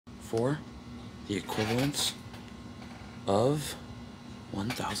for the equivalence of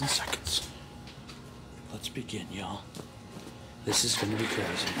 1,000 seconds. Let's begin, y'all. This is gonna be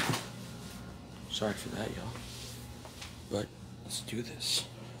crazy. Sorry for that, y'all. But let's do this.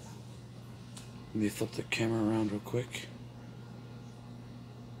 Let me flip the camera around real quick.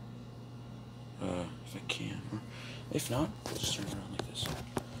 If I can. Or if not, I'll just turn it around like this.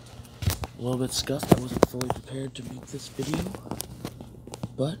 A little bit scuffed. I wasn't fully prepared to make this video.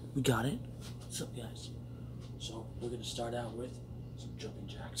 But we got it. What's up, guys? So we're gonna start out with some jumping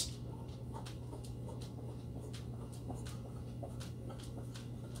jacks.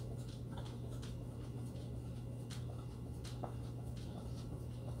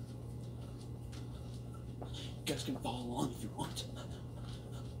 You guys can follow along if you want.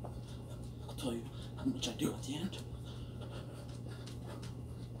 I'll tell you how much I do at the end.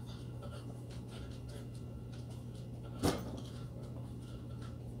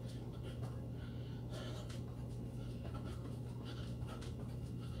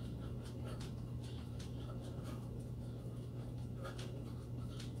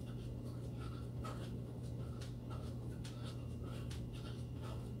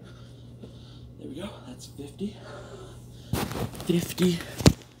 There we go, that's 50.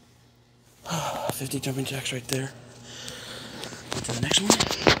 50 jumping jacks right there. To the next one.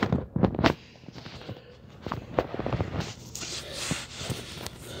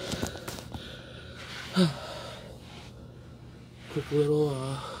 Quick little,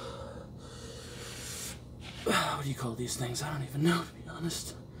 what do you call these things? I don't even know, to be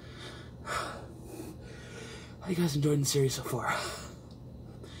honest. How you guys enjoying the series so far?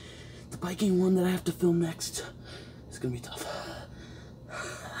 The biking one that I have to film next is gonna be tough.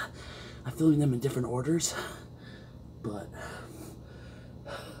 I'm filming them in different orders, but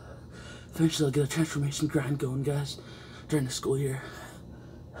eventually I'll get a transformation grind going, guys, during the school year.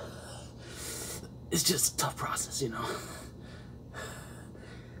 It's just a tough process, you know.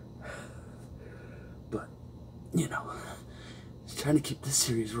 But, you know, just trying to keep this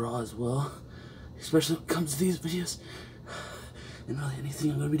series raw as well, especially when it comes to these videos, and really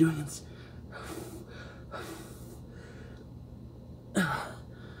anything I'm going to be doing is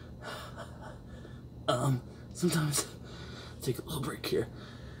sometimes I'll take a little break here.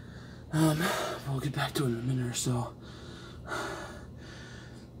 We'll get back to it in a minute or so.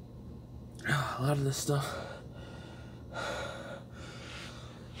 A lot of this stuff,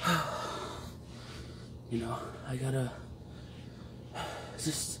 you know, I gotta,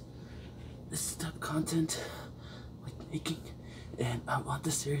 this type of content I like making, and I want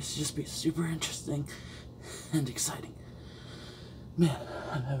this series to just be super interesting and exciting. Man,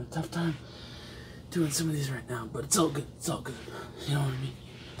 I'm having a tough time doing some of these right now, but it's all good. It's all good. You know what I mean?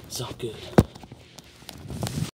 It's all good.